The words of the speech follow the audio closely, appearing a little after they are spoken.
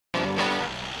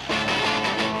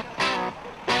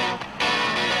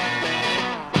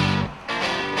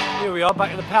we are,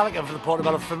 back at the Pelican for the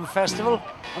Portobello Film Festival.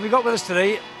 And we got with us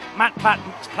today Matt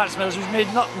Platts-Mills, who's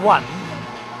made not one,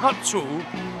 not two,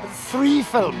 but 3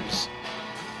 films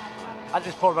at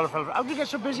this Portobello Film Festival. How did you get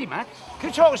so busy, Matt? Can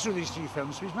you talk us through these 3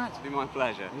 films, please, Matt? It'd be my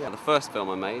pleasure. Yeah. The first film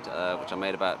I made, which I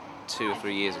made about 2 or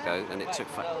 3 years ago, and it took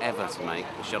forever to make.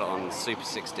 We shot it on Super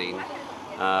 16,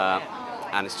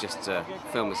 and it's just,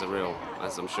 film is a real,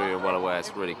 as I'm sure you're well aware,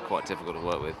 it's really quite difficult to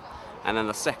work with. And then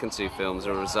the second 2 films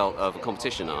are a result of a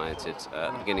competition I entered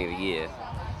at the beginning of the year,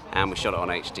 and we shot it on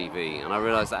HDV, and I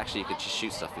realised that actually you could just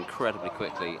shoot stuff incredibly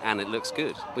quickly and it looks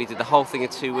good. We did the whole thing in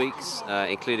 2 weeks,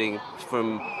 including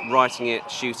from writing it,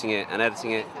 shooting it and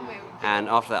editing it, and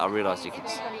after that I realised you could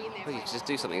just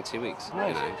do something in 2 weeks. You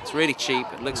know, it's really cheap,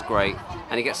 it looks great,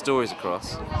 and you get stories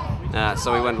across.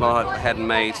 So we went ahead and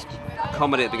made a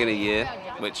comedy at the beginning of the year,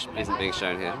 which isn't being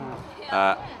shown here,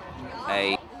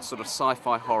 a sort of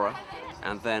sci-fi horror,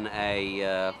 and then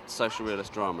a social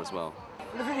realist drama as well.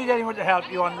 If you need anyone to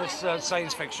help you on this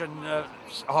science fiction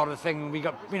horror thing, we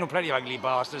know plenty of ugly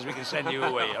bastards we can send you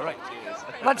away, all right?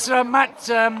 That's Matt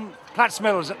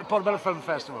Platts-Mills at the Portobello Film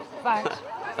Festival. Thanks.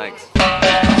 Thanks.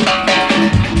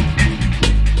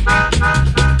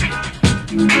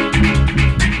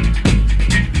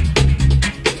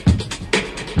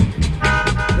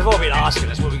 They've all been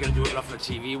asking us what we're going to do at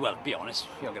RoughlerTV. Well, be honest,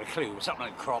 we haven't got a clue. Something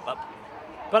like crop up.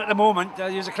 But at the moment,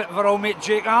 here's a clip of our old mate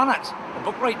Jake Arnott, the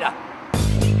book writer.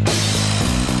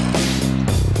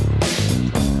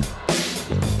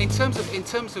 In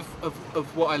terms of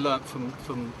what I learnt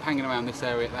from hanging around this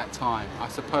area at that time, I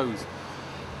suppose,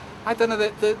 I don't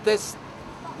know, there's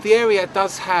the area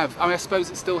does have, I mean, I suppose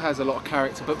it still has a lot of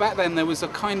character, but back then there was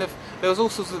all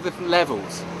sorts of different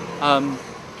levels,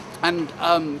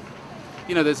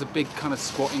 you know, there's a big kind of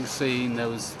squatting scene. There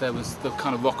was the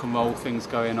kind of rock and roll things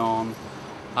going on,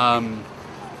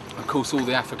 of course all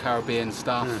the Afro-Caribbean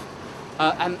stuff,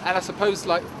 and I suppose,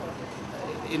 like,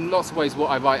 in lots of ways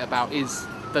what I write about is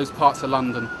those parts of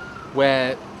London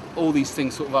where all these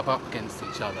things sort of up against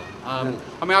each other. I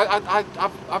mean,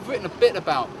 I've written a bit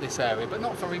about this area, but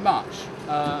not very much.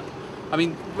 I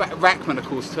mean, Rachman, of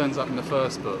course, turns up in the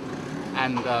first book,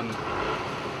 and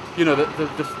you know,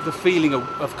 the feeling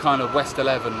of kind of West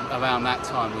 11 around that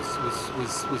time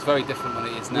was very different than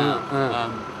it is now.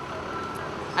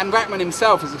 And Rachman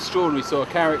himself is an extraordinary sort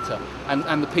of character,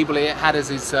 and the people he had as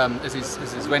his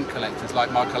rent collectors,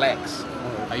 like Michael X.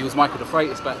 He was Michael the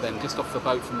Freightus back then, just off the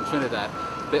boat from Trinidad,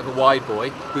 a bit of a wide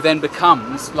boy, who then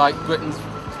becomes like Britain's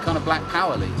kind of Black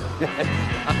Power leader.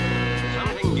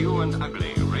 Something new and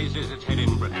ugly raises its head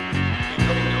in Britain.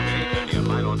 Incoming to only a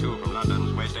mile or 2 from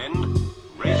London's West End,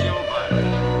 racial